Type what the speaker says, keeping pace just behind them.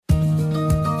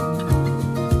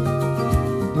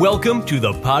Welcome to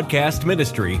the podcast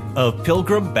ministry of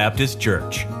Pilgrim Baptist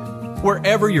Church.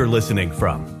 Wherever you're listening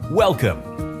from,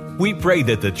 welcome. We pray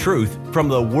that the truth from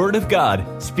the Word of God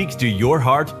speaks to your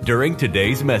heart during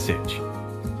today's message.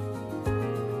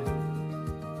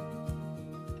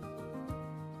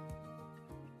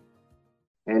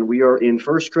 And we are in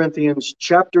 1 Corinthians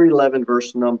chapter 11,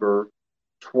 verse number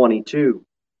 22.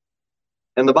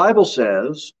 And the Bible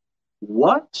says,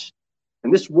 what?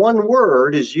 And this one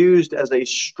word is used as a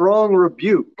strong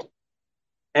rebuke.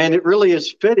 And it really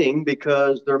is fitting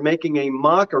because they're making a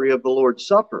mockery of the Lord's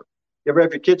Supper. You ever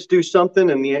have your kids do something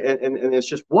and it's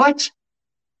just, what?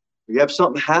 You have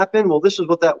something happen? Well, this is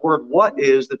what that word what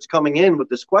is that's coming in with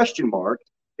this question mark.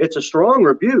 It's a strong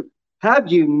rebuke.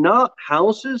 Have you not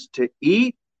houses to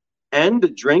eat and to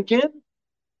drink in?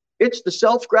 It's the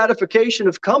self-gratification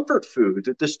of comfort food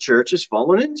that this church has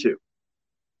fallen into.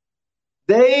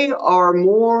 They are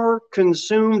more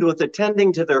consumed with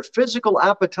attending to their physical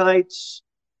appetites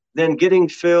than getting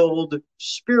filled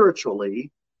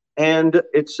spiritually. And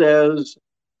it says,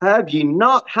 have ye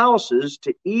not houses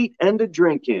to eat and to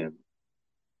drink in?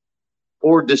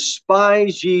 Or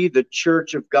despise ye the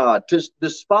church of God? To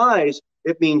despise,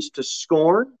 it means to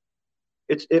scorn.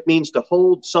 It means to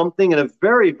hold something in a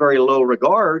very, very low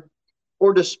regard.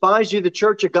 Or despise ye the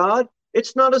church of God?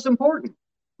 It's not as important.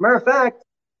 Matter of fact,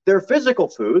 their physical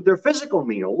food, their physical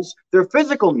meals, their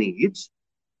physical needs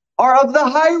are of the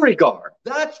high regard.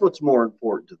 That's what's more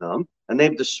important to them. And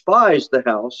they've despised the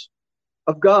house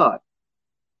of God.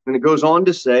 And it goes on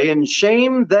to say, and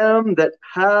shame them that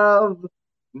have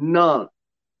none.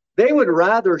 They would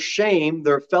rather shame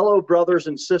their fellow brothers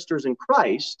and sisters in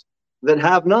Christ that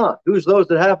have not. Who's those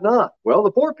that have not? Well,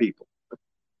 the poor people.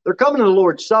 They're coming to the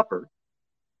Lord's Supper.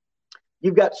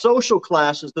 You've got social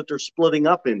classes that they're splitting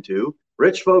up into.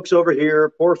 Rich folks over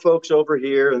here, poor folks over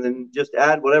here, and then just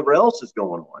add whatever else is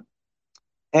going on.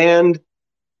 And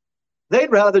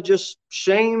they'd rather just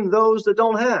shame those that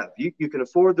don't have. You can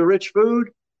afford the rich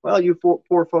food. Well, you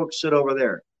poor folks sit over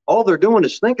there. All they're doing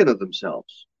is thinking of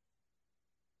themselves.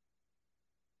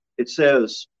 It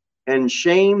says, and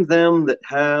shame them that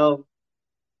have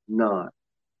not.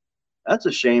 That's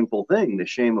a shameful thing, to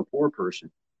shame a poor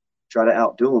person. Try to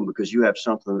outdo them because you have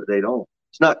something that they don't.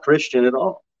 It's not Christian at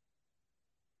all.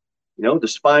 You know,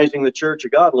 despising the church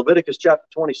of God. Leviticus chapter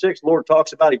 26, the Lord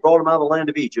talks about he brought them out of the land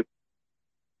of Egypt,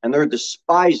 and they're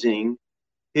despising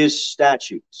his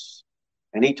statutes.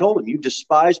 And he told them, you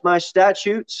despise my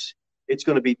statutes, it's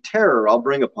going to be terror I'll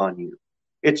bring upon you.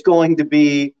 It's going to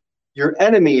be your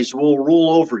enemies will rule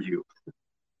over you.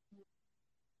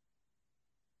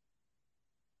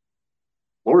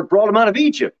 Lord brought them out of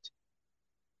Egypt.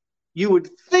 You would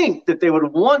think that they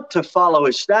would want to follow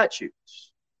his statutes.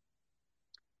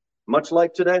 Much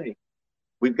like today,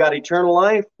 we've got eternal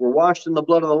life. We're washed in the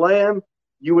blood of the Lamb.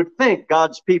 You would think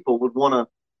God's people would want to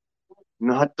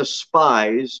not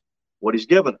despise what he's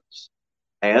given us.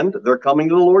 And they're coming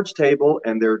to the Lord's table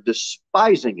and they're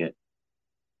despising it.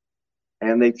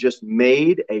 And they've just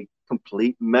made a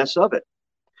complete mess of it.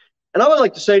 And I would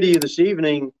like to say to you this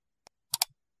evening,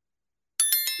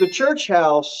 the church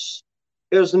house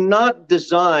is not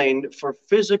designed for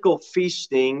physical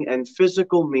feasting and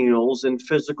physical meals and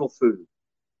physical food.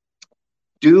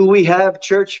 Do we have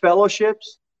church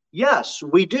fellowships? Yes,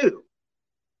 we do.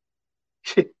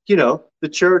 You know, the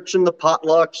church and the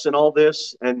potlucks and all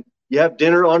this, and you have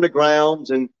dinner on the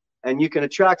grounds, and you can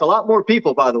attract a lot more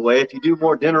people, by the way, if you do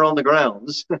more dinner on the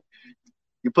grounds.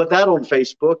 You put that on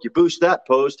Facebook, you boost that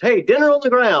post. Hey, dinner on the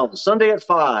grounds, Sunday at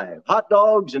 5, hot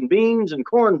dogs and beans and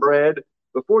cornbread.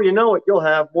 Before you know it, you'll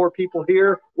have more people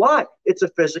here. Why? It's a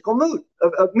physical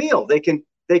meal. They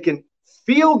can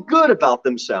feel good about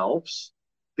themselves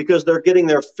because they're getting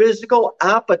their physical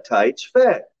appetites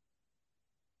fed.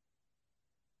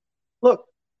 Look,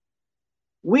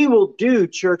 we will do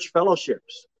church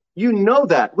fellowships. You know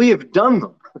that. We have done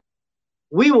them.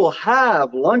 We will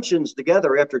have luncheons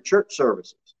together after church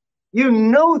services. You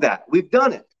know that. We've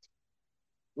done it.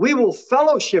 We will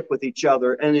fellowship with each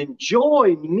other and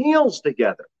enjoy meals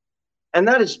together. And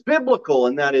that is biblical,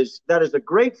 and that is a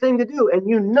great thing to do. And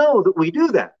you know that we do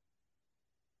that.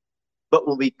 But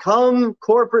when we come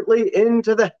corporately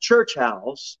into the church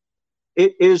house,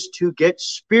 it is to get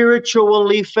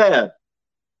spiritually fed.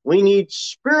 We need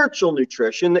spiritual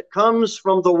nutrition that comes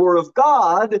from the Word of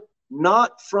God,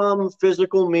 not from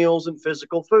physical meals and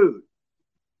physical food.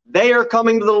 They are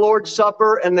coming to the Lord's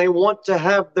Supper and they want to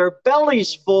have their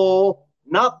bellies full,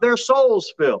 not their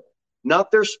souls filled,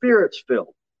 not their spirits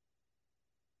filled.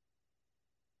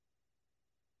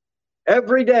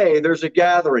 Every day there's a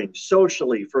gathering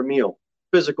socially for meal,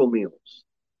 physical meals.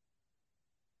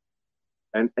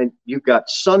 And you've got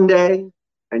Sunday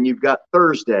and you've got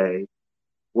Thursday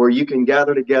where you can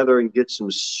gather together and get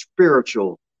some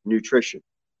spiritual nutrition.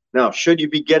 Now, should you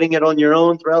be getting it on your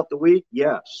own throughout the week?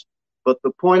 Yes. But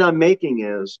the point I'm making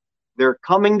is they're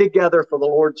coming together for the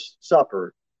Lord's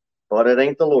Supper, but it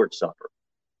ain't the Lord's Supper.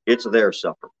 It's their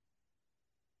supper.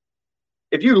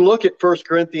 If you look at 1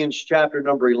 Corinthians chapter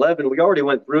number 11, we already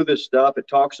went through this stuff. It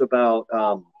talks about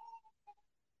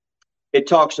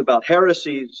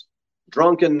heresies,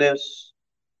 drunkenness,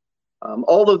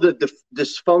 all of the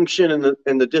dysfunction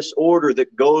and the disorder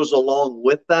that goes along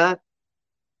with that.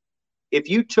 If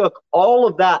you took all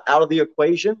of that out of the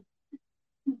equation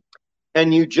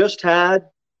and you just had,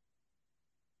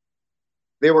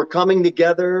 they were coming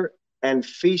together and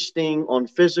feasting on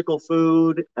physical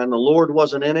food and the Lord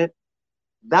wasn't in it,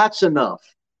 that's enough.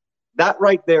 That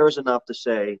right there is enough to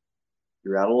say,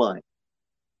 you're out of line.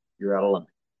 You're out of line.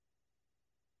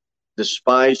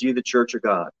 Despise ye the church of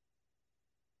God.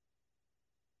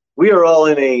 We are all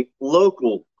in a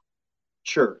local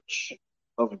church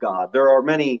of God. There are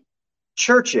many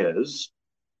churches,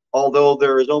 although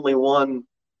there is only one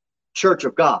church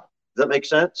of God. Does that make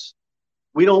sense?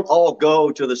 We don't all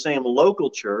go to the same local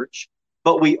church,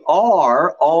 but we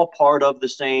are all part of the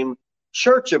same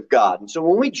church of God. And so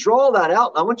when we draw that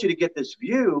out, I want you to get this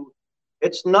view.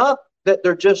 It's not that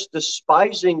they're just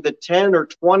despising the 10 or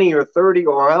 20 or 30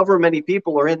 or however many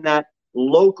people are in that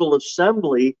local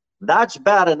assembly. That's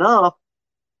bad enough.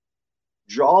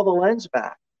 Draw the lens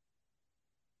back.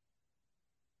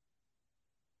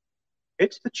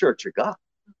 It's the church of God.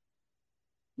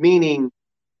 Meaning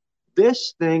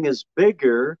this thing is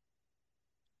bigger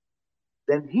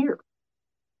than here.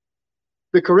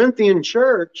 The Corinthian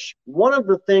church, one of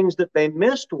the things that they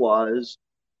missed was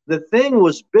the thing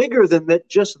was bigger than that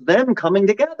just them coming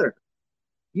together.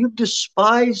 You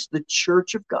despise the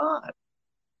church of God.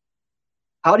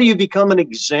 How do you become an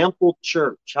example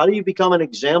church? How do you become an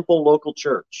example local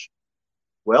church?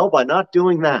 Well, by not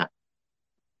doing that.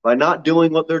 By not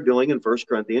doing what they're doing in 1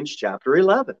 Corinthians chapter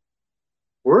 11.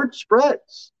 Word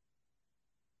spreads.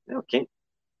 Can't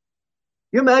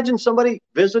you imagine somebody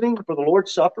visiting for the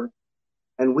Lord's Supper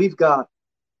and we've got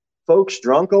folks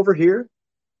drunk over here,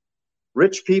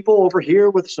 rich people over here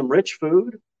with some rich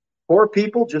food, poor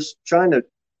people just trying to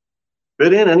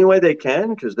fit in any way they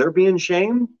can because they're being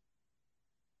shamed,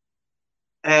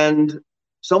 and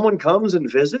someone comes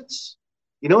and visits,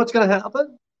 you know what's going to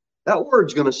happen? That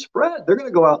word's going to spread. They're going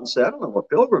to go out and say, I don't know what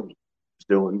Pilgrim is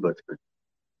doing, but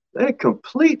they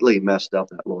completely messed up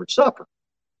that Lord's Supper.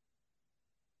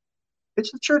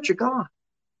 It's the church of God.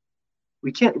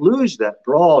 We can't lose that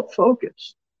broad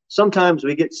focus. Sometimes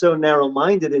we get so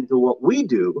narrow-minded into what we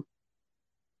do.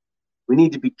 We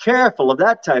need to be careful of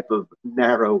that type of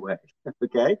narrow way,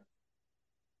 okay?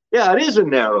 Yeah, it is a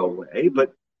narrow way,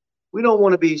 but we don't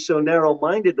want to be so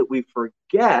narrow-minded that we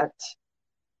forget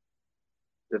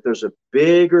that there's a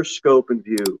bigger scope and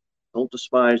view. Don't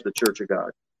despise the church of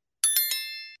God.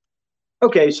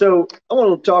 Okay, so I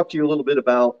want to talk to you a little bit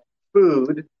about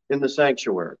food in the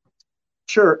sanctuary.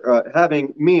 Church,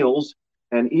 having meals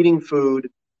and eating food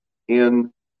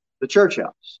in the church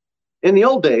house. In the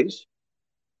old days,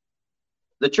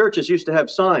 the churches used to have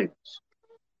signs.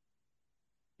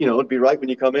 It'd be right when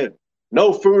you come in.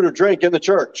 No food or drink in the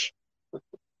church.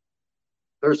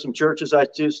 There's some churches I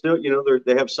still,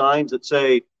 they have signs that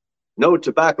say no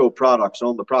tobacco products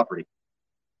on the property.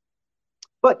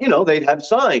 But, they'd have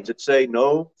signs that say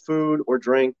no food or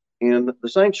drink in the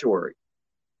sanctuary.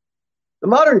 The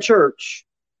modern church,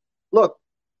 look,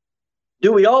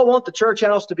 do we all want the church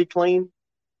house to be clean?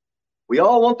 We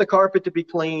all want the carpet to be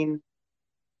clean.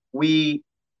 We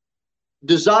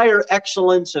desire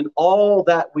excellence in all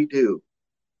that we do.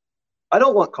 I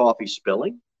don't want coffee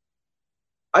spilling.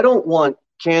 I don't want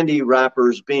candy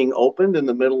wrappers being opened in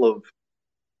the middle of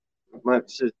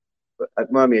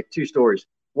remind me of two stories.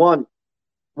 One,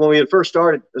 when we had first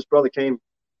started, this brother came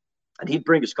and he'd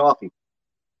bring his coffee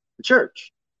to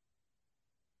church.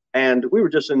 And we were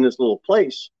just in this little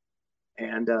place.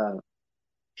 And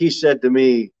he said to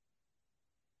me,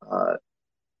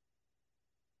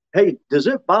 hey, does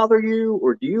it bother you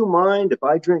or do you mind if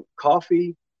I drink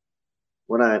coffee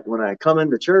when I come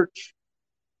into church?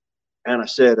 And I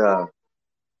said,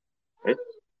 it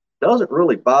doesn't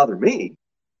really bother me,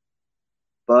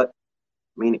 but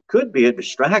it could be a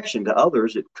distraction to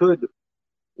others. It could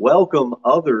welcome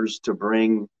others to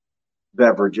bring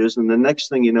beverages. And the next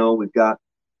thing you know, we've got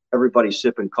everybody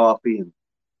sipping coffee. And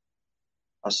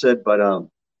I said, but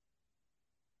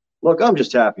look, I'm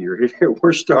just happy you're here.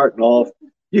 We're starting off.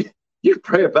 You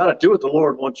pray about it. Do what the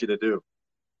Lord wants you to do.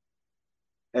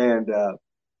 And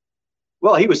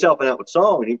Well, he was helping out with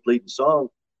song, and he'd lead the song.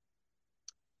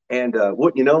 And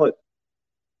wouldn't you know it,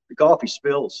 the coffee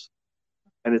spills,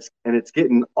 and it's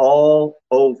getting all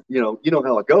over. You know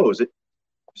how it goes. It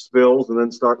spills, and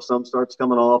then some starts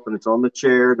coming off, and it's on the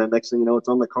chair. And then next thing you know, it's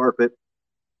on the carpet.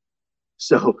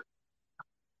 So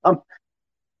I'm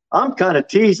I'm kind of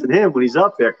teasing him when he's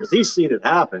up there because he's seen it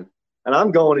happen. And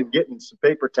I'm going and getting some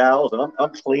paper towels and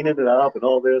I'm cleaning it up and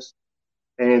all this.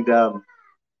 And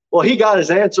well, he got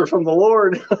his answer from the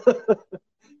Lord.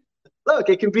 Look,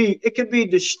 it can be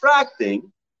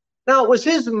distracting. Now, was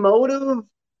his motive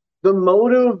the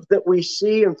motive that we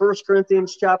see in 1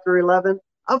 Corinthians chapter 11?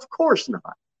 Of course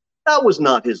not. That was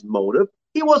not his motive.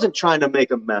 He wasn't trying to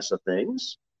make a mess of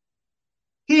things.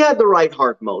 He had the right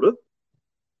heart motive.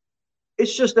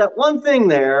 It's just that one thing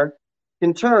there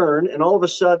can turn, and all of a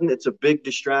sudden it's a big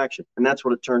distraction. And that's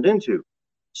what it turned into.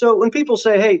 So when people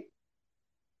say, hey,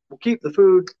 we'll keep the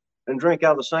food and drink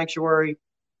out of the sanctuary,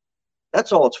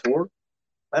 that's all it's for.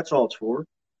 That's all it's for.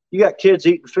 You got kids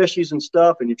eating fishies and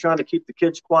stuff, and you're trying to keep the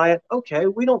kids quiet. Okay,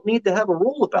 we don't need to have a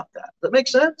rule about that. Does that make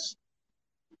sense?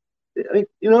 I mean,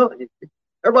 you know,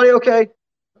 everybody okay? I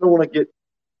don't want to get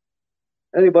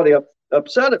anybody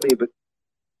upset at me, but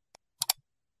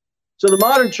so the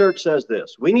modern church says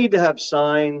this: we need to have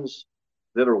signs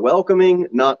that are welcoming,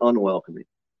 not unwelcoming.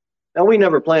 Now, we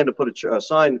never plan to put a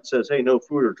sign that says, hey, no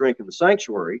food or drink in the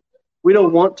sanctuary. We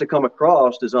don't want to come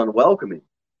across as unwelcoming.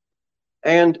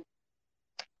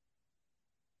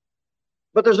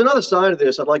 But there's another side of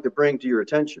this I'd like to bring to your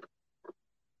attention.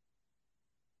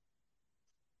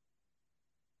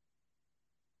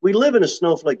 We live in a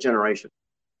snowflake generation.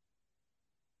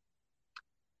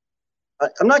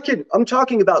 I'm not kidding. I'm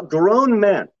talking about grown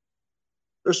men.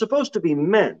 They're supposed to be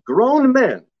men, grown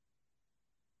men,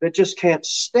 that just can't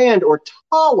stand or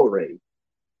tolerate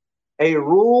a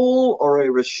rule or a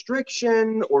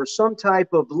restriction or some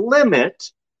type of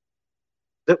limit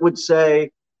that would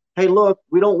say, hey, look,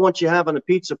 we don't want you having a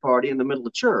pizza party in the middle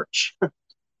of church.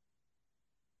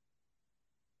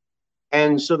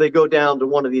 And so they go down to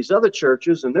one of these other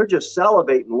churches and they're just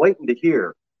salivating, waiting to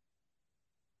hear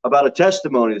about a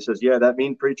testimony that says, yeah, that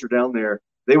mean preacher down there,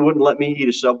 they wouldn't let me eat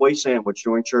a Subway sandwich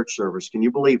during church service. Can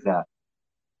you believe that?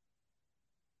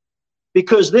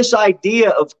 Because this idea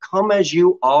of come as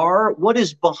you are, what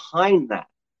is behind that?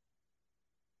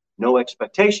 No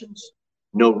expectations,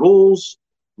 no rules,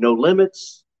 no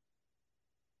limits.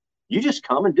 You just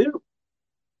come and do.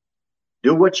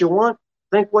 Do what you want,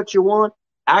 think what you want,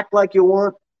 act like you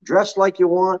want, dress like you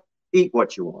want, eat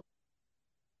what you want.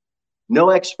 No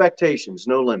expectations,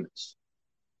 no limits.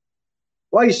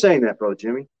 Why are you saying that, Brother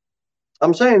Jimmy?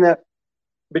 I'm saying that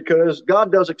because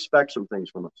God does expect some things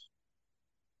from us.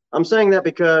 I'm saying that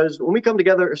because when we come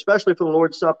together, especially for the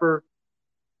Lord's Supper,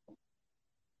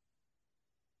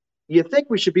 you think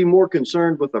we should be more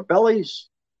concerned with our bellies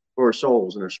or our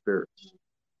souls and our spirits?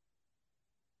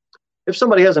 If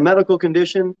somebody has a medical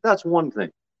condition, that's one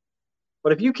thing.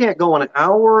 But if you can't go an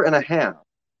hour and a half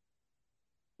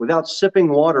without sipping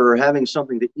water or having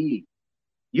something to eat,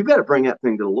 you've got to bring that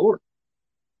thing to the Lord.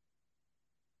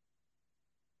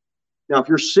 Now, if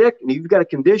you're sick and you've got a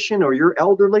condition or you're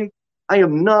elderly, I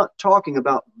am not talking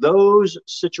about those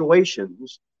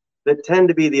situations that tend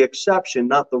to be the exception,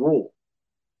 not the rule.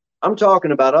 I'm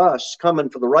talking about us coming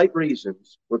for the right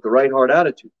reasons with the right heart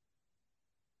attitude.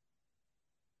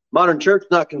 Modern church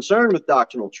is not concerned with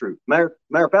doctrinal truth. Matter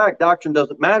of fact, doctrine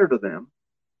doesn't matter to them.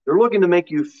 They're looking to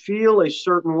make you feel a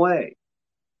certain way.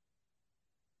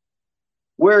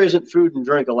 Where isn't food and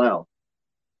drink allowed?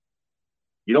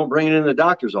 You don't bring it in the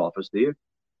doctor's office, do you?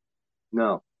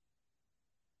 No.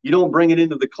 You don't bring it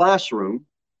into the classroom.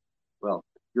 Well,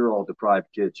 you're all deprived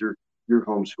kids. You're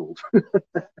homeschooled.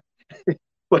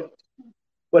 But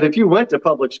if you went to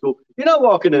public school, you're not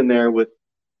walking in there with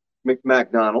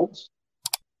McDonald's,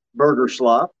 burger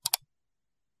slop.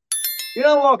 You're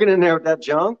not walking in there with that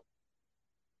junk.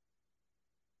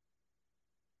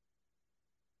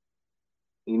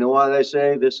 You know why they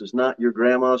say this is not your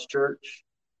grandma's church?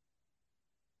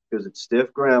 Because it's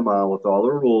stiff grandma with all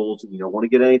the rules, and you don't want to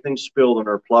get anything spilled on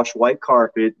her plush white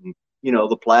carpet, and you know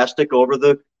the plastic over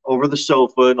the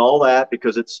sofa and all that.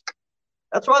 Because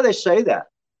that's why they say that.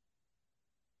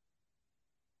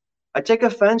 I take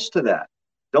offense to that.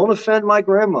 Don't offend my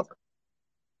grandmother.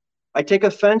 I take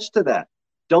offense to that.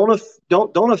 Don't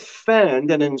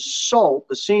offend and insult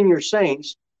the senior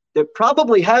saints that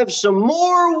probably have some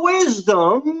more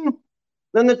wisdom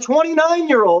than the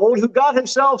 29-year-old who got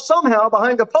himself somehow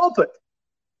behind a pulpit.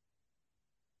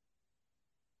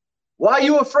 Why are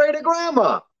you afraid of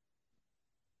grandma?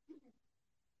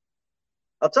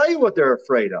 I'll tell you what they're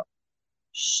afraid of.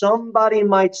 somebody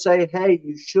might say, hey,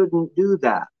 you shouldn't do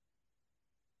that.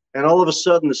 And all of a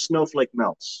sudden, the snowflake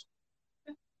melts.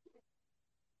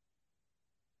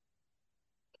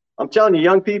 I'm telling you,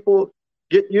 young people,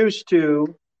 get used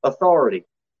to authority.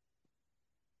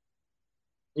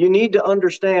 You need to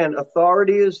understand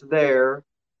authority is there.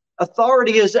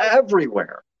 Authority is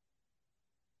everywhere.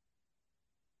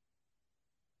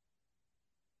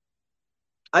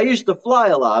 I used to fly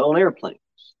a lot on airplanes.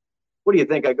 What do you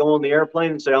think? I go on the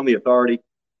airplane and say, I'm the authority?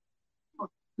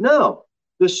 No,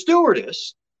 the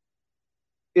stewardess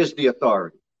is the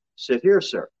authority. Sit here,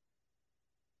 sir.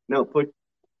 No, put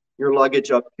your luggage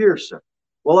up here, sir.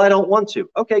 Well, I don't want to.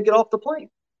 Okay, get off the plane.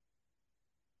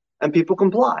 And people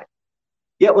comply.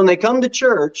 Yet when they come to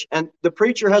church and the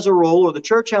preacher has a rule or the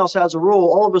church house has a rule,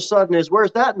 all of a sudden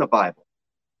where's that in the Bible?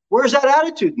 Where's that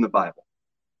attitude in the Bible?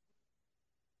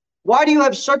 Why do you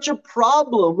have such a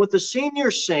problem with a senior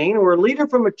saint or a leader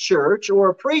from a church or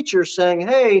a preacher saying,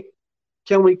 hey,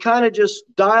 can we kind of just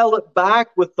dial it back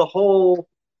with the whole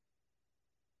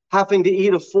having to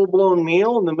eat a full-blown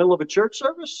meal in the middle of a church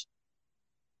service?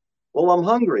 Well, I'm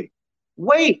hungry.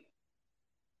 Wait.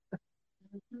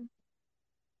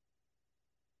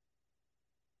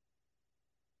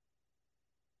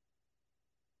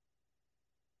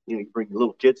 You bring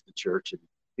little kids to church, and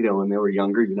when they were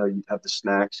younger, you'd have the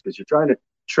snacks because you're trying to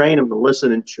train them to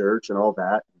listen in church and all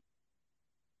that.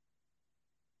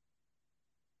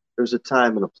 There's a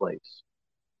time and a place.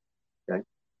 Okay?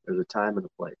 There's a time and a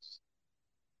place.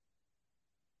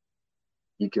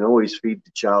 You can always feed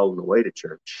the child on the way to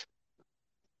church.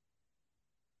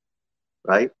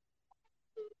 Right?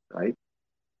 Right?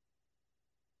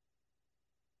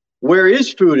 Where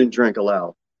is food and drink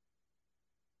allowed?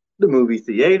 The movie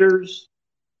theaters,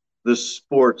 the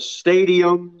sports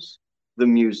stadiums, the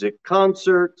music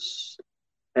concerts,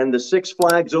 and the Six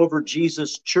Flags Over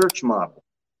Jesus church model.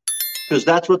 Because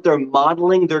that's what they're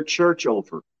modeling their church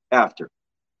over after.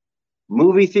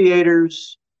 Movie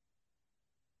theaters,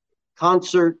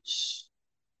 concerts.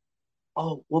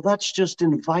 Oh, well, that's just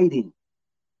inviting.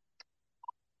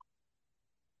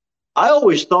 I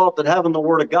always thought that having the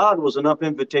Word of God was enough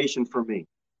invitation for me.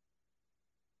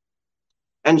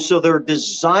 And so they're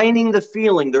designing the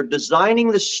feeling, they're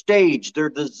designing the stage, they're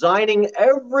designing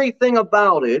everything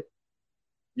about it.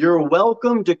 You're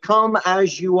welcome to come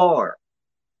as you are.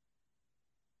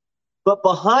 But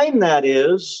behind that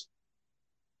is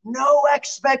no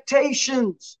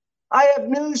expectations. I have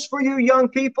news for you, young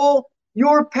people.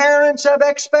 Your parents have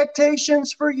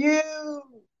expectations for you.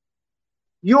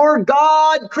 Your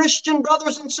God, Christian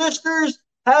brothers and sisters,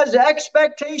 has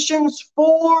expectations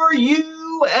for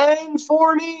you and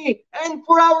for me and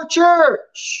for our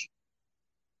church.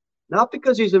 Not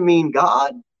because he's a mean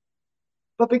God,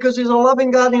 but because he's a loving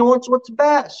God and he wants what's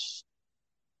best.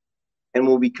 And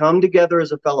when we come together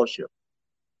as a fellowship,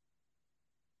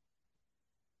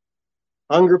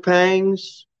 hunger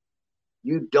pangs,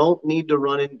 you don't need to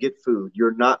run and get food.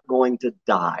 You're not going to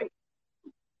die.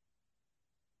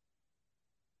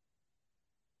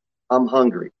 I'm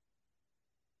hungry.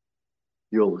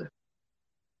 You'll live.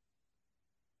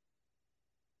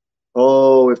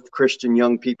 Oh, if Christian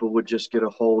young people would just get a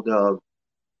hold of,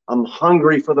 I'm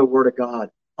hungry for the Word of God.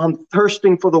 I'm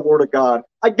thirsting for the Word of God.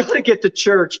 I got to get to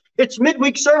church. It's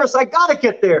midweek service. I got to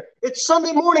get there. It's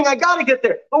Sunday morning. I got to get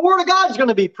there. The Word of God is going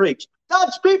to be preached.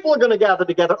 God's people are going to gather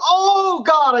together. Oh,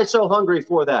 God, I'm so hungry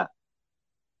for that.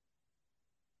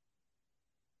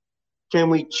 Can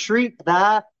we treat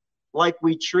that like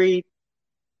we treat,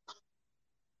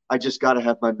 I just got to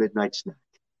have my midnight snack.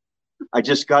 I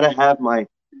just got to have my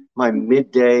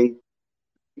midday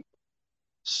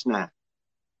snack.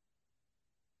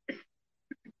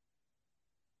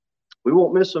 We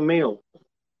won't miss a meal.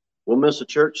 We'll miss a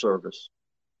church service.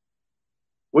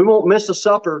 We won't miss a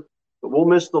supper, but we'll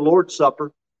miss the Lord's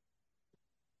Supper.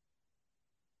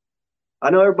 I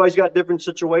know everybody's got different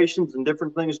situations and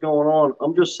different things going on.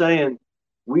 I'm just saying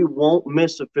we won't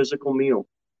miss a physical meal.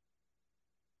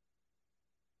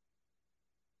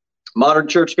 Modern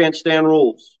church can't stand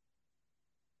rules.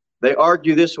 They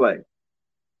argue this way.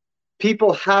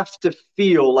 People have to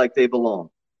feel like they belong.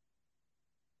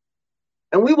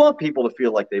 And we want people to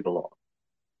feel like they belong.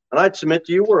 And I'd submit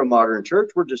to you, we're a modern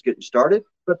church. We're just getting started.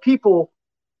 But people,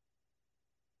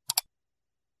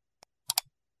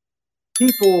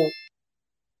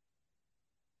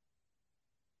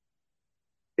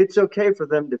 it's okay for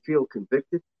them to feel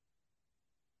convicted.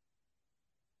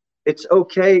 It's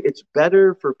okay. It's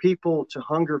better for people to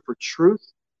hunger for truth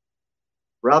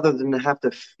rather than to have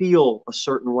to feel a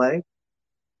certain way.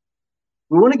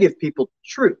 We want to give people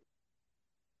truth.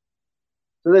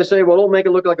 So they say, well, don't make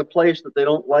it look like a place that they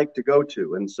don't like to go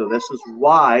to. And so this is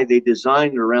why they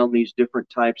designed around these different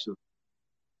types of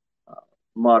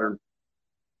modern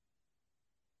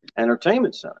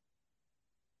entertainment centers.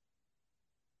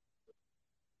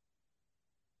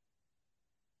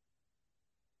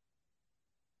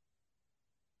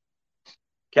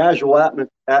 Casual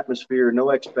atmosphere,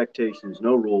 no expectations,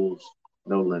 no rules,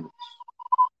 no limits.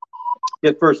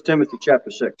 Get 1 Timothy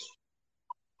chapter 6.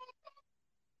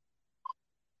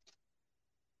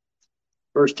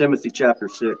 1 Timothy chapter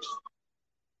 6.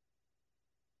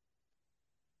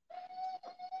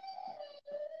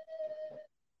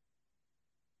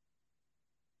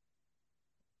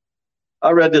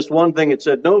 I read this one thing. It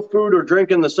said, no food or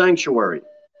drink in the sanctuary.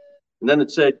 And then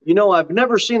it said, I've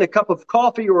never seen a cup of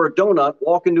coffee or a donut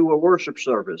walk into a worship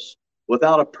service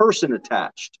without a person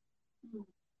attached.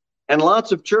 And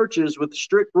lots of churches with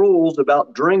strict rules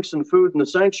about drinks and food in the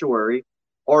sanctuary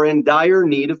are in dire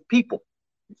need of people.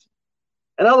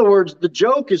 In other words, the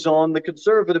joke is on the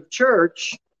conservative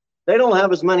church. They don't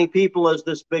have as many people as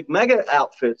this big mega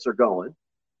outfits are going.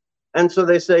 And so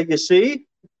they say, you see,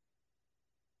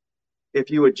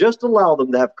 if you would just allow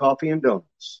them to have coffee and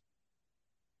donuts,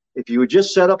 if you would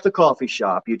just set up the coffee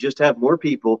shop, you just have more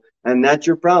people, and that's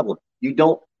your problem. You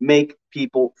don't make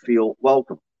people feel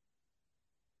welcome.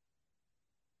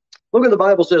 Look what the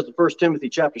Bible says in 1 Timothy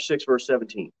chapter 6, verse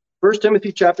 17. 1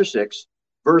 Timothy chapter 6,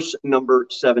 verse number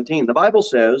 17. The Bible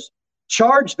says,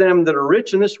 charge them that are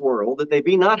rich in this world, that they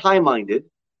be not high-minded,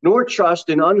 nor trust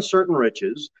in uncertain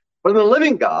riches, but in the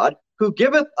living God, who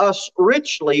giveth us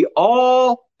richly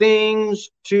all things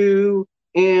to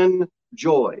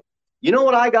enjoy. You know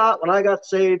what I got when I got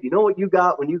saved? You know what you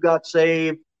got when you got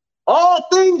saved? All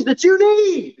things that you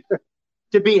need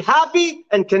to be happy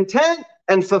and content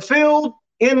and fulfilled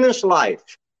in this life.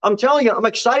 I'm telling you, I'm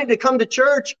excited to come to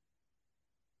church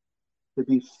to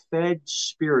be fed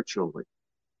spiritually.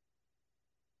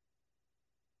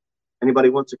 Anybody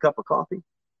wants a cup of coffee?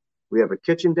 We have a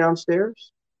kitchen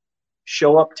downstairs.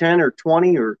 Show up 10 or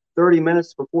 20 or 30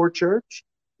 minutes before church.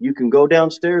 You can go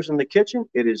downstairs in the kitchen.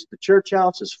 It is the church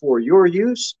house. It's for your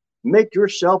use. Make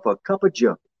yourself a cup of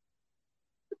joe.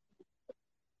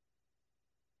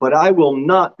 But I will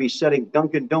not be setting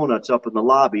Dunkin' Donuts up in the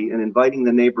lobby and inviting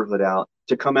the neighborhood out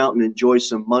to come out and enjoy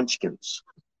some munchkins.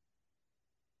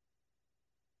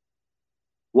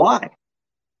 Why?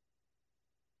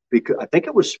 Because I think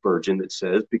it was Spurgeon that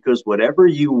says, because whatever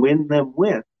you win them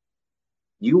with,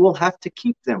 you will have to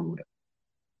keep them with.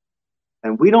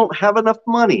 And we don't have enough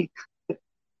money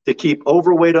to keep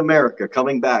overweight America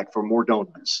coming back for more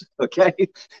donuts. Okay?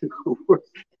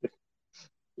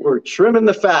 We're trimming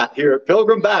the fat here at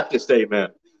Pilgrim Baptist, amen.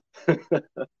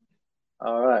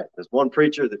 All right. There's one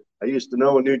preacher that I used to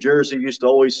know in New Jersey used to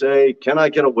always say, can I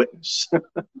get a witness?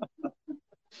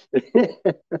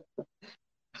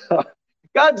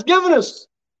 God's given us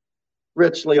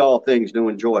richly all things to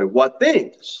enjoy. What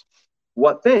things?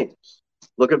 What things?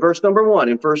 Look at verse number 1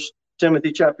 in 1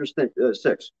 Timothy chapter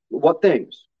 6. What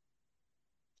things?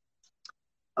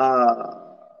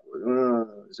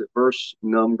 Is it verse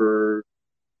number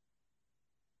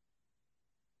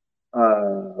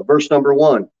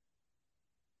 1?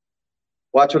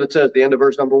 Watch what it says at the end of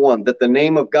verse number 1. That the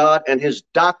name of God and his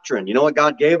doctrine. You know what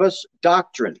God gave us?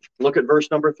 Doctrine. Look at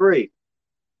verse number 3.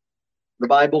 The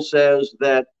Bible says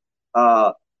that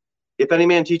if any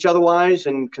man teach otherwise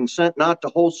and consent not to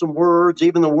wholesome words,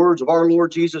 even the words of our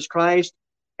Lord Jesus Christ,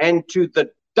 and to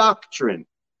the doctrine.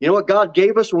 You know what God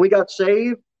gave us when we got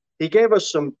saved? He gave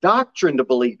us some doctrine to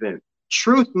believe in.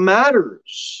 Truth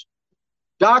matters.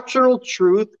 Doctrinal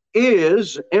truth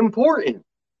is important.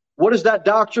 What is that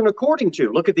doctrine according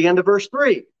to? Look at the end of verse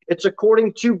 3. It's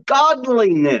according to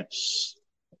godliness.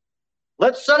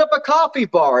 Let's set up a coffee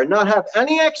bar and not have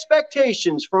any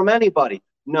expectations from anybody.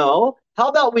 No. How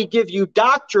about we give you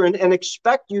doctrine and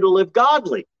expect you to live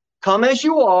godly? Come as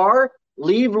you are,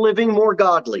 leave living more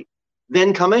godly.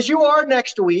 Then come as you are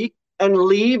next week and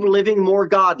leave living more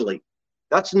godly.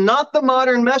 That's not the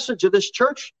modern message of this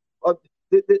church, of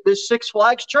this Six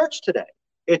Flags church today.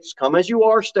 It's come as you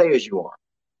are, stay as you are.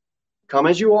 Come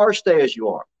as you are, stay as you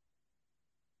are.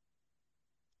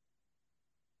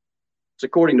 It's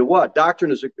according to what?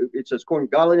 Doctrine is, it says according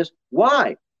to godliness.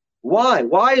 Why? Why?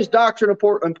 Why is doctrine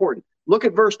important? Look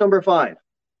at verse number 5.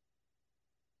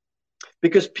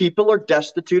 Because people are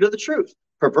destitute of the truth,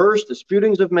 perverse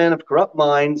disputings of men of corrupt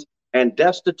minds, and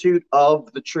destitute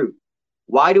of the truth.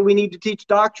 Why do we need to teach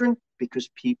doctrine? Because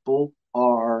people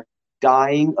are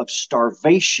dying of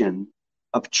starvation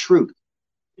of truth.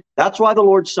 That's why the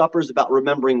Lord's Supper is about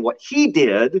remembering what he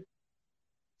did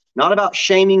not about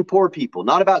shaming poor people,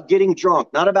 not about getting drunk,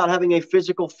 not about having a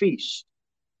physical feast.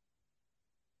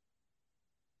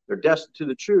 They're destined to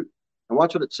the truth. And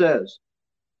watch what it says.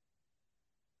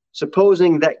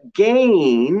 Supposing that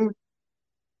gain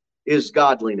is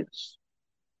godliness.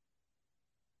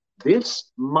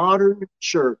 This modern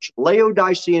church,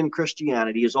 Laodicean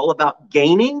Christianity, is all about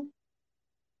gaining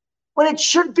when it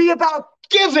should be about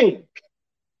giving.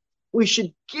 We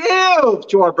should give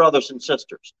to our brothers and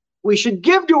sisters. We should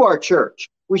give to our church.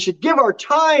 We should give our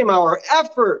time, our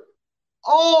effort,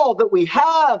 all that we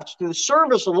have to the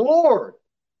service of the Lord.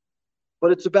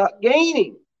 But it's about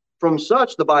gaining. From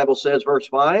such, the Bible says, verse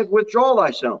 5, withdraw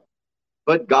thyself.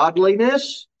 But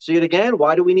godliness, see it again,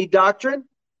 why do we need doctrine?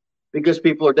 Because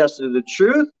people are destined to the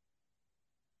truth.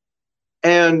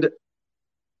 And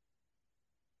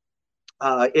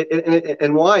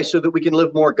why? So that we can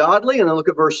live more godly. And then look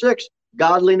at verse 6.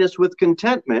 Godliness with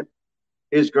contentment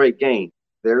is great gain.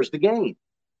 There's the gain.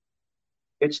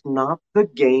 It's not the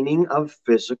gaining of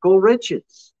physical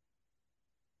riches.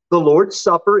 The Lord's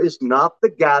Supper is not the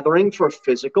gathering for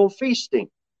physical feasting.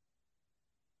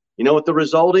 You know what the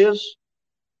result is?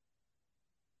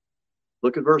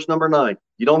 Look at verse number 9.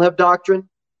 You don't have doctrine.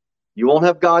 You won't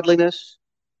have godliness.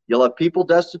 You'll have people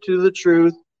destitute of the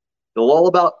truth. They'll all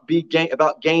about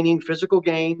gaining, physical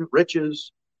gain,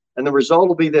 riches. And the result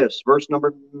will be this, verse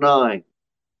number 9.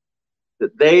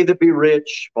 That they that be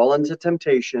rich fall into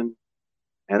temptation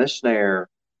and a snare,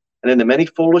 and into many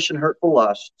foolish and hurtful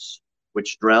lusts,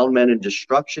 which drown men in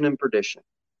destruction and perdition.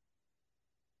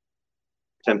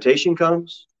 Temptation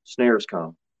comes, snares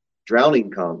come.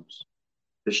 Drowning comes,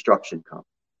 destruction comes.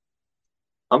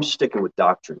 I'm sticking with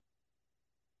doctrine.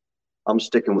 I'm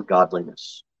sticking with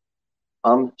godliness.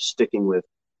 I'm sticking with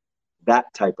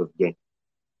that type of gain,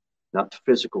 not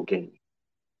physical gain.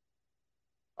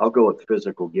 I'll go with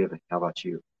physical giving. How about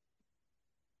you?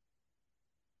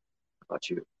 How about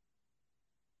you?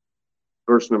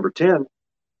 Verse number 10.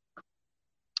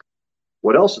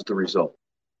 What else is the result?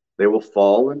 They will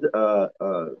fall into,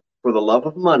 for the love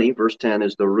of money, verse 10,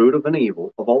 is the root of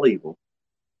all evil,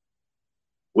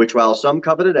 which while some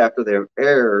coveted after, they have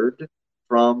erred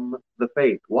from the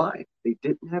faith. Why? They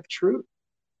didn't have truth.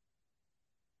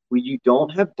 When you don't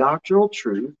have doctrinal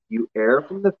truth, you err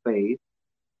from the faith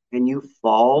and you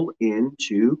fall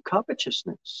into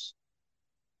covetousness.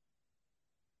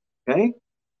 Okay?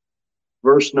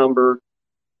 Verse number,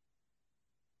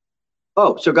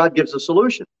 so God gives a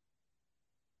solution.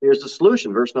 Here's the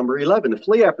solution, verse number 11, to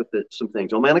flee after some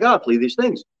things. Oh man of God, flee these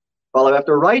things. Follow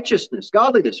after righteousness,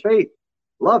 godliness, faith,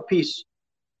 love, peace,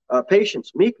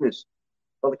 patience, meekness.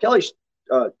 Brother Kelly's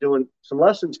doing some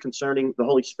lessons concerning the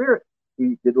Holy Spirit.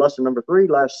 He did lesson number 3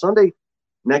 last Sunday.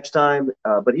 Next time,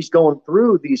 but he's going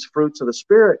through these fruits of the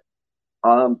Spirit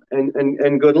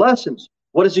and good lessons.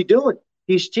 What is he doing?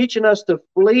 He's teaching us to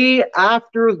flee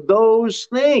after those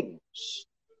things.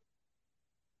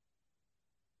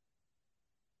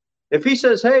 If he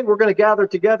says, hey, we're going to gather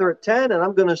together at 10 and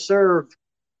I'm going to serve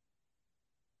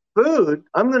food,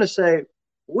 I'm going to say,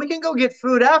 we can go get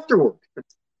food afterward.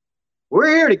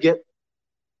 We're here to get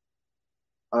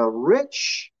a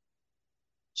rich,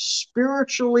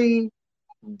 spiritually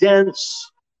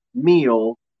dense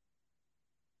meal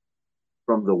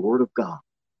from the Word of God.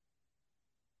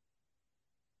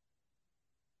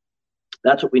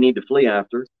 That's what we need to flee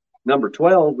after. Number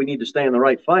 12, we need to stay in the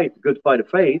right fight, the good fight of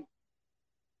faith.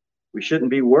 We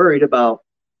shouldn't be worried about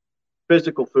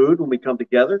physical food when we come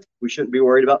together. We shouldn't be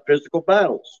worried about physical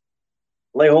battles.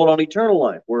 Lay hold on eternal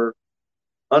life, where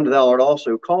unto thou art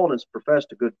also called and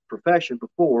professed a good profession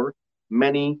before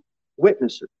many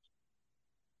witnesses.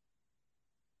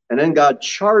 And then God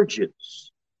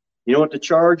charges. You know what the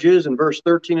charge is in verse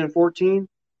 13 and 14?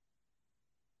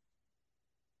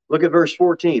 Look at verse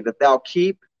 14. That thou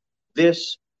keep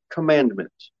this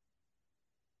commandment.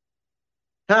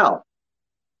 How?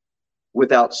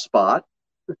 Without spot,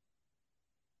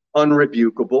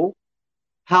 unrebukable.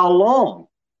 How long?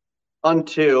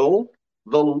 Until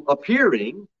the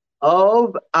appearing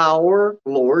of our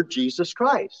Lord Jesus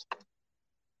Christ.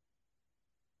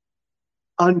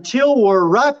 Until we're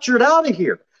raptured out of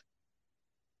here.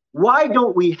 Why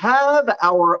don't we have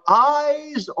our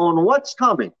eyes on what's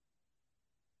coming?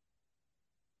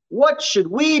 What should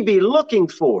we be looking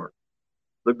for?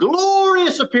 The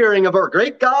glorious appearing of our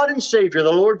great God and Savior,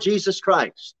 the Lord Jesus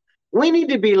Christ. We need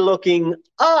to be looking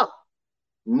up,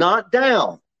 not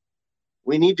down.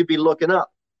 We need to be looking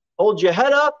up. Hold your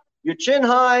head up, your chin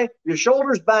high, your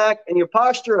shoulders back, and your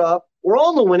posture up. We're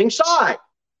on the winning side.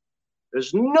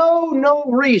 There's no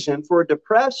reason for a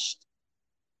depressed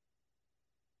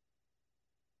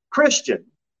Christian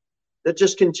that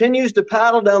just continues to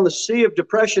paddle down the sea of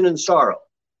depression and sorrow.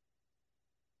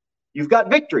 You've got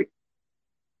victory.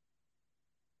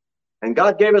 And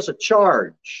God gave us a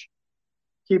charge.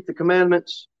 Keep the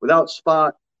commandments without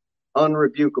spot,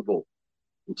 unrebukable,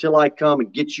 until I come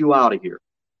and get you out of here,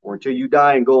 or until you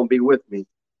die and go and be with me,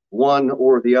 one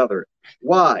or the other.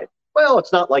 Why? Well,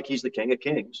 it's not like he's the King of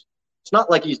Kings. It's not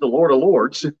like he's the Lord of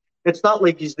Lords. It's not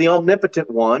like he's the omnipotent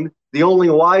one, the only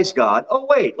wise God. Oh,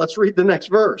 wait, let's read the next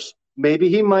verse. Maybe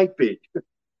he might be.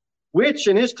 Which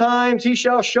in his times he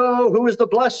shall show who is the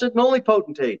blessed and only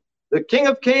potentate, the King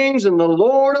of Kings and the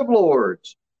Lord of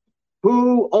Lords,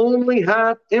 who only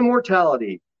hath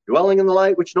immortality, dwelling in the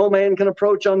light which no man can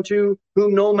approach unto,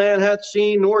 whom no man hath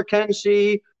seen nor can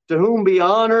see, to whom be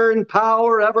honor and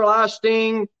power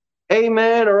everlasting.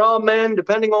 Amen or amen,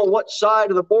 depending on what side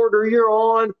of the border you're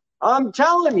on. I'm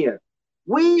telling you,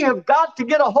 we have got to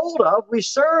get a hold of, we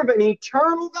serve an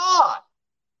eternal God.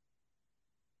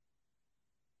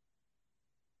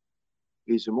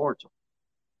 He's immortal.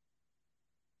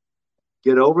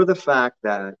 Get over the fact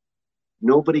that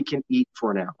nobody can eat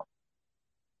for an hour.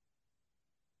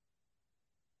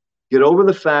 Get over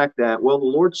the fact that, well, the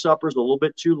Lord's Supper is a little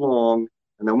bit too long,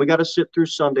 and then we got to sit through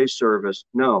Sunday service.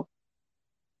 No.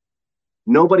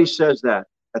 Nobody says that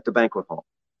at the banquet hall.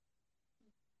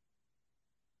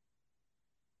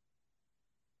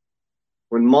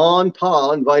 When Ma and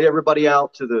Pa invite everybody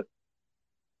out to the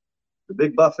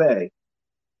big buffet,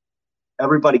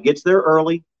 everybody gets there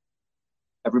early,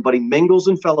 everybody mingles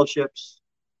and fellowships,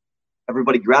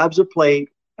 everybody grabs a plate,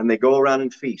 and they go around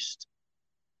and feast.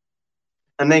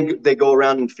 And then they go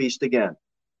around and feast again.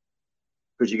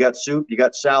 Because you got soup, you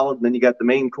got salad, and then you got the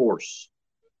main course.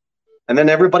 And then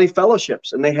everybody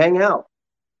fellowships, and they hang out.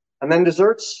 And then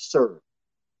desserts served.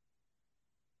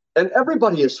 And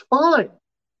everybody is fine.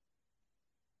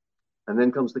 And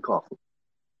then comes the coffee.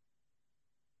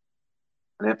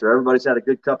 And after everybody's had a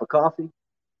good cup of coffee,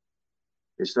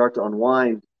 they start to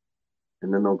unwind,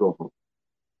 and then they'll go home.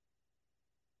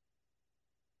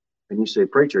 And you say,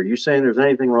 preacher, are you saying there's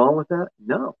anything wrong with that?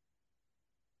 No.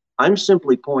 I'm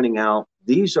simply pointing out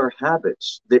these are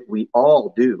habits that we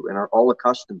all do and are all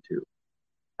accustomed to.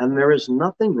 And there is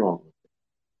nothing wrong with it.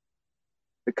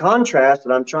 The contrast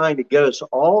that I'm trying to get us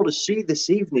all to see this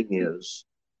evening is,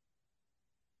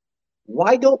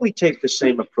 why don't we take the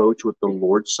same approach with the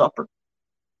Lord's Supper?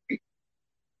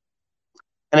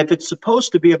 And if it's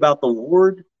supposed to be about the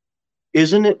Lord,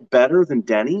 isn't it better than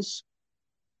Denny's?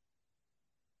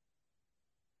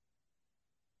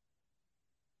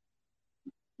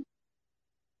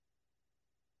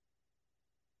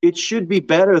 It should be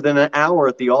better than an hour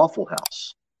at the Awful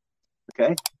House.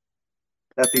 Okay?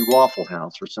 That'd be Waffle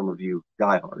House for some of you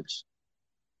diehards.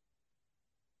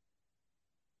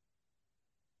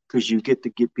 Because you get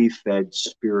to be fed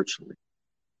spiritually.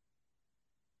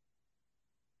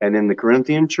 And in the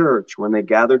Corinthian church, when they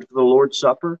gathered for the Lord's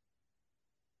Supper,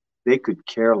 they could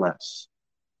care less.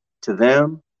 To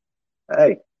them,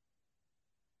 hey,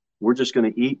 we're just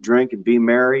going to eat, drink, and be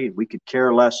merry, and we could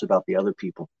care less about the other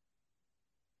people.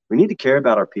 We need to care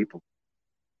about our people.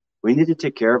 We need to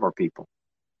take care of our people.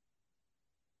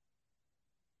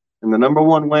 And the number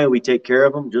one way we take care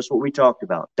of them, just what we talked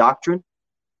about, doctrine,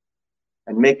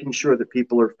 and making sure that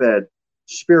people are fed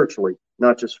spiritually,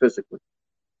 not just physically.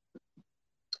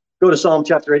 Go to Psalm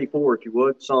chapter 84, if you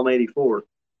would. Psalm 84.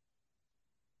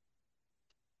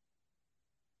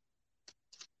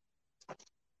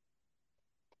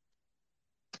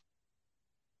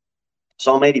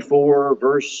 Psalm 84,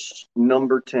 verse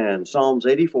number 10. Psalms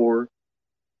 84,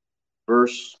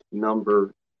 verse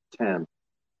number 10.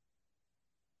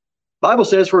 Bible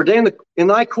says, for a day in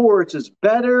thy courts is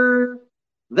better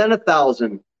than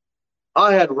 1,000.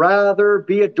 I had rather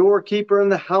be a doorkeeper in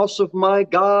the house of my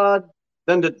God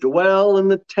than to dwell in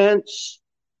the tents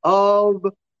of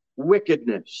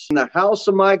wickedness. In the house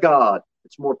of my God,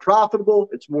 it's more profitable,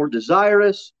 it's more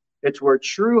desirous, it's where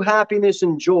true happiness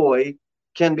and joy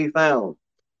can be found.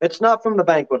 It's not from the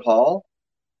banquet hall.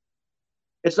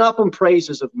 It's not from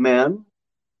praises of men.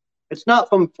 It's not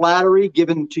from flattery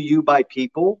given to you by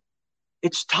people.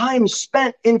 It's time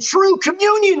spent in true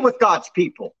communion with God's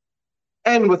people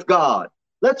and with God.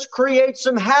 Let's create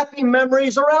some happy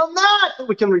memories around that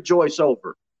we can rejoice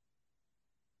over.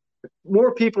 If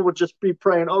more people would just be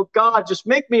praying, oh God, just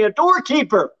make me a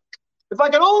doorkeeper. If I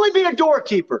could only be a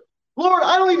doorkeeper. Lord,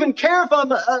 I don't even care if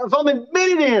I'm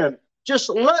admitted in. Just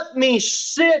let me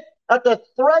sit at the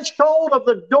threshold of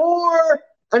the door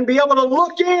and be able to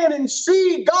look in and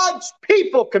see God's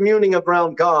people communing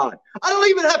around God. I don't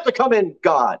even have to come in,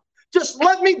 God. Just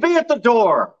let me be at the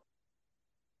door.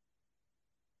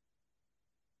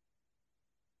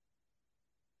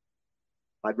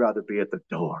 I'd rather be at the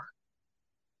door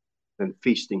than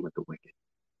feasting with the wicked.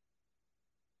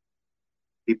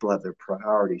 People have their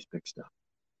priorities mixed up.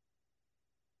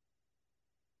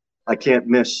 I can't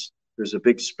miss. There's a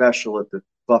big special at the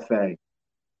buffet.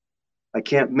 I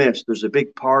can't miss. There's a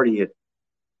big party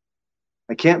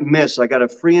I can't miss. I got a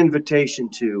free invitation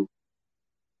to.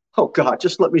 Oh God,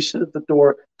 just let me sit at the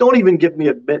door. Don't even give me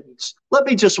admittance. Let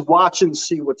me just watch and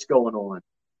see what's going on.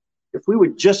 If we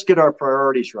would just get our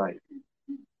priorities right.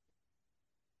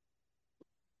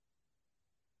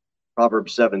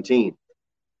 Proverbs 17.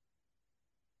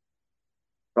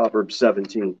 Proverbs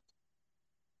 17.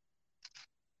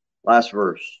 Last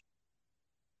verse.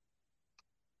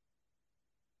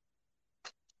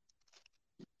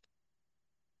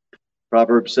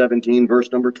 Proverbs 17,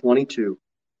 verse number 22.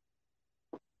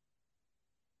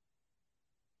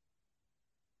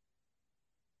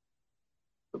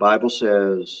 The Bible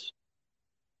says,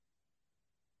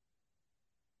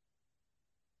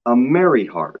 a merry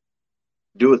heart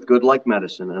doeth good like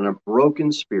medicine, and a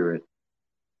broken spirit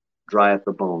drieth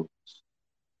the bones.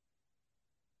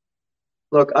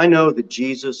 Look, I know that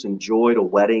Jesus enjoyed a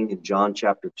wedding in John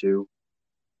chapter 2.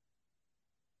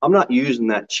 I'm not using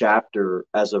that chapter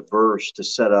as a verse to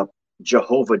set up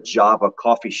Jehovah Java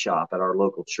coffee shop at our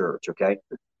local church, okay?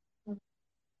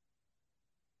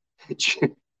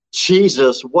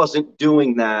 Jesus wasn't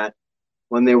doing that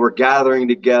when they were gathering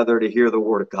together to hear the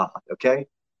word of God, okay?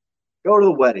 Go to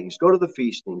the weddings, go to the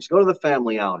feastings, go to the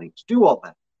family outings, do all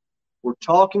that. We're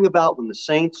talking about when the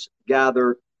saints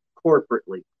gather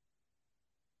corporately.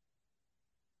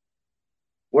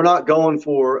 We're not going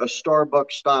for a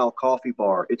Starbucks style coffee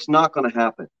bar. It's not going to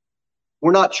happen.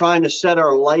 We're not trying to set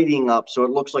our lighting up so it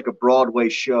looks like a Broadway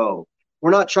show.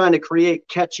 We're not trying to create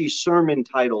catchy sermon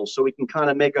titles so we can kind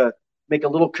of make a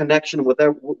little connection with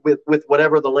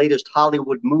whatever the latest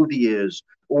Hollywood movie is,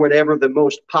 or whatever the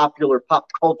most popular pop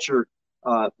culture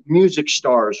music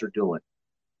stars are doing.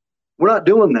 We're not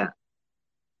doing that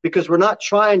because we're not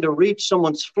trying to reach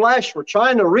someone's flesh. We're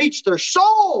trying to reach their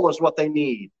soul is what they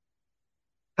need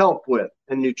help with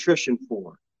and nutrition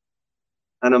for.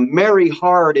 And a merry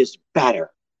heart is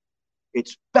better.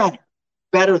 It's better.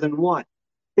 Better than what?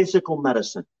 Physical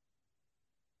medicine.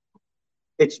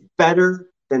 It's better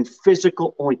than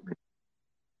physical ointment.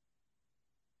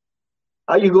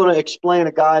 How are you going to explain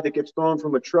a guy that gets thrown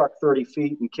from a truck 30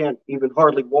 feet and can't even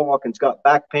hardly walk and's got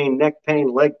back pain, neck pain,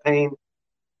 leg pain?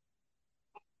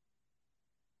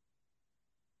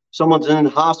 Someone's in the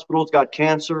hospital, has got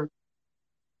cancer.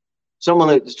 Someone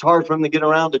that it's hard for him to get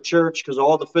around to church because of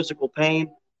all the physical pain.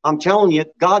 I'm telling you,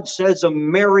 God says a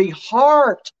merry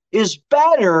heart is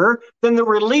better than the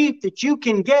relief that you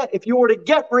can get if you were to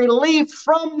get relief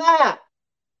from that.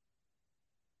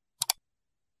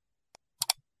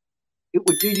 It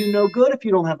would do you no good if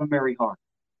you don't have a merry heart.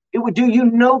 It would do you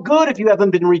no good if you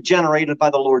haven't been regenerated by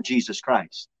the Lord Jesus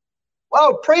Christ.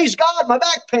 Well, praise God, my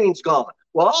back pain's gone.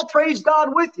 Well, I'll praise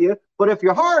God with you, but if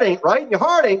your heart ain't right and your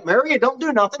heart ain't merry, it don't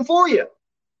do nothing for you.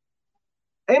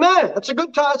 Amen. That's a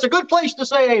good time. It's a good place to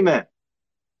say amen.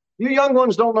 You young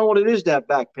ones don't know what it is to have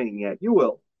back pain yet. You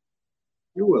will.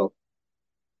 You will.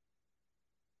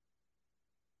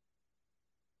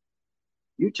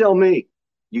 You tell me.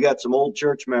 You got some old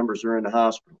church members who are in the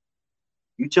hospital.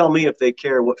 You tell me if they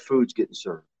care what food's getting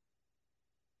served.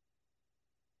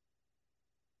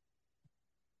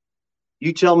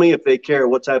 You tell me if they care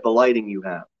what type of lighting you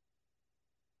have.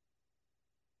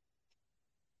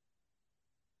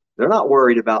 They're not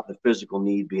worried about the physical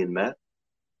need being met.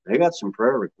 They got some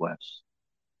prayer requests.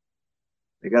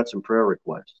 They got some prayer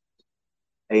requests.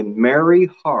 A merry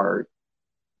heart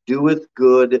doeth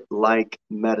good like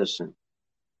medicine,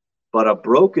 but a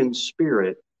broken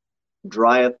spirit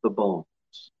drieth the bones.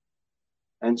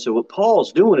 And so what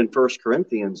Paul's doing in 1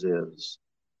 Corinthians is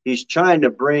he's trying to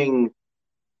bring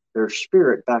their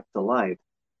spirit back to life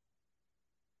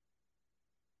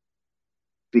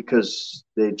because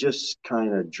they just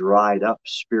kind of dried up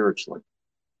spiritually.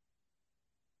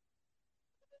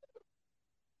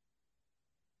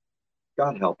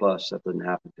 God help us that doesn't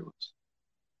happen to us.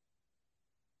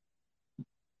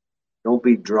 Don't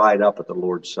be dried up at the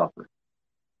Lord's Supper.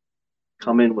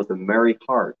 Come in with a merry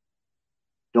heart.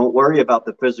 Don't worry about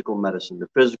the physical medicine, the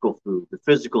physical food, the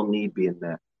physical need being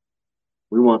met.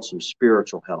 We want some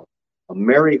spiritual help. A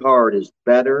merry heart is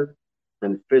better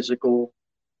than physical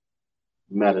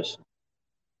medicine.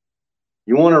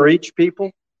 You want to reach people?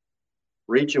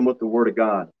 Reach them with the Word of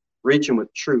God. Reach them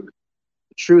with truth.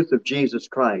 The truth of Jesus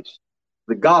Christ.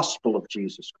 The gospel of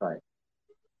Jesus Christ.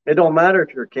 It don't matter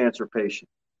if you're a cancer patient.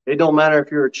 It don't matter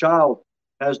if you're a child,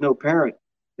 has no parent.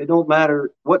 It don't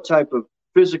matter what type of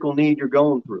physical need you're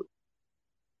going through.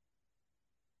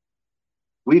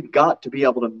 We've got to be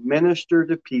able to minister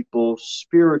to people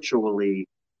spiritually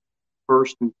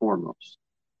first and foremost.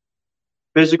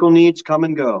 Physical needs come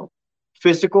and go.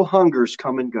 Physical hungers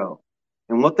come and go.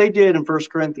 And what they did in 1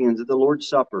 Corinthians at the Lord's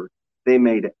Supper, they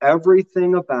made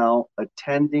everything about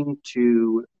attending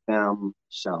to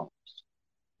themselves.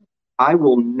 I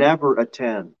will never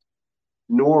attend,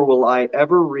 nor will I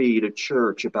ever read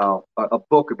a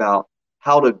book about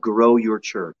how to grow your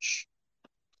church.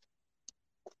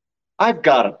 I've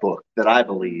got a book that I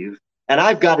believe, and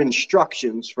I've got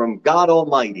instructions from God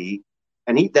Almighty,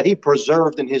 and that He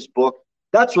preserved in His book.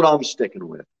 That's what I'm sticking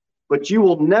with. But you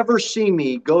will never see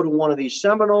me go to one of these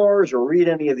seminars or read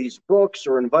any of these books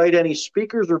or invite any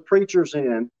speakers or preachers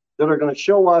in that are going to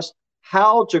show us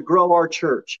how to grow our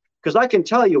church. Because I can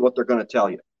tell you what they're going to tell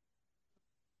you.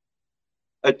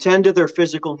 Attend to their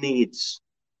physical needs.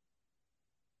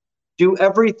 Do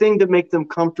everything to make them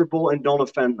comfortable and don't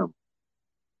offend them.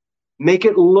 Make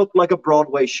it look like a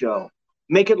Broadway show.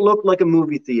 Make it look like a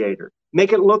movie theater.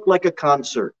 Make it look like a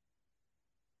concert.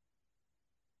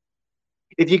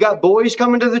 If you got boys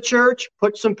coming to the church,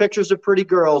 put some pictures of pretty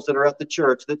girls that are at the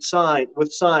church with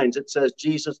signs that says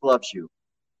Jesus loves you.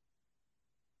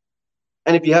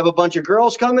 And if you have a bunch of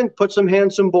girls coming, put some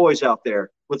handsome boys out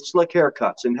there with slick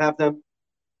haircuts and have them.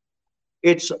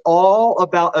 It's all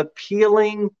about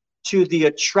appealing to the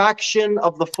attraction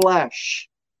of the flesh.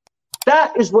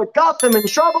 That is what got them in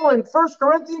trouble in 1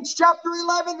 Corinthians chapter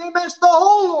 11. They messed the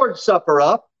whole Lord's Supper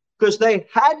up because they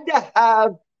had to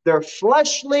have their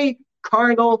fleshly,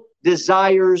 carnal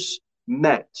desires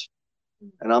met.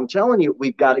 And I'm telling you,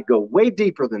 we've got to go way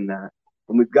deeper than that.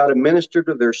 And we've got to minister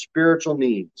to their spiritual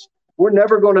needs. We're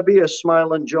never going to be a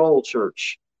smiling Joel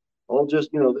church. Oh, just,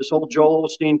 this whole Joel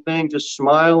Osteen thing, just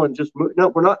smile and just move. No,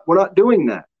 we're not doing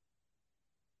that.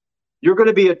 You're going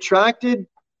to be attracted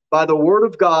by the Word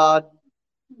of God,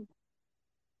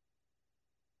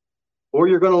 or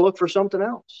you're going to look for something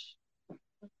else.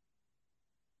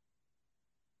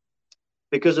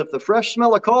 Because if the fresh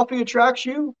smell of coffee attracts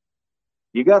you,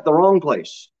 you got the wrong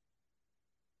place.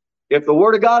 If the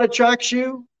Word of God attracts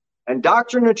you, and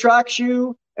doctrine attracts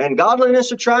you, and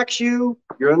godliness attracts you,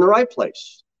 you're in the right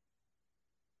place.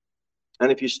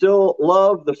 And if you still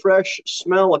love the fresh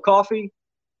smell of coffee,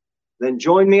 then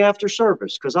join me after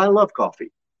service, because I love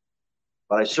coffee.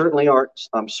 But I'm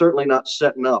certainly not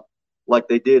setting up like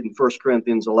they did in 1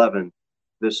 Corinthians 11,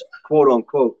 this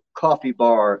quote-unquote coffee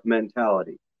bar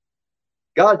mentality.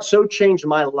 God so changed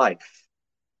my life.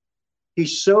 He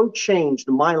so changed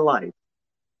my life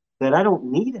that I don't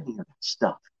need any of that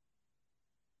stuff.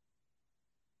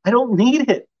 I don't need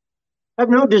it. I have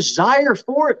no desire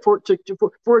for it, for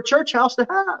a church house to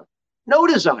have. No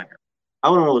desire. I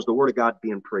want to know, is the Word of God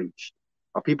being preached?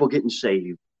 Are people getting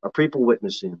saved? Are people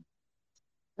witnessing?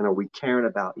 And are we caring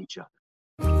about each other?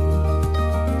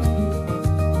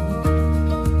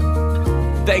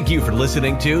 Thank you for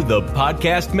listening to the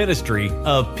podcast ministry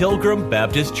of Pilgrim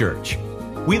Baptist Church.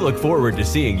 We look forward to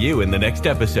seeing you in the next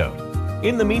episode.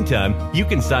 In the meantime, you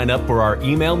can sign up for our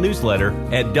email newsletter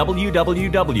at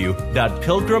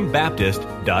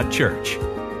www.pilgrimbaptist.church.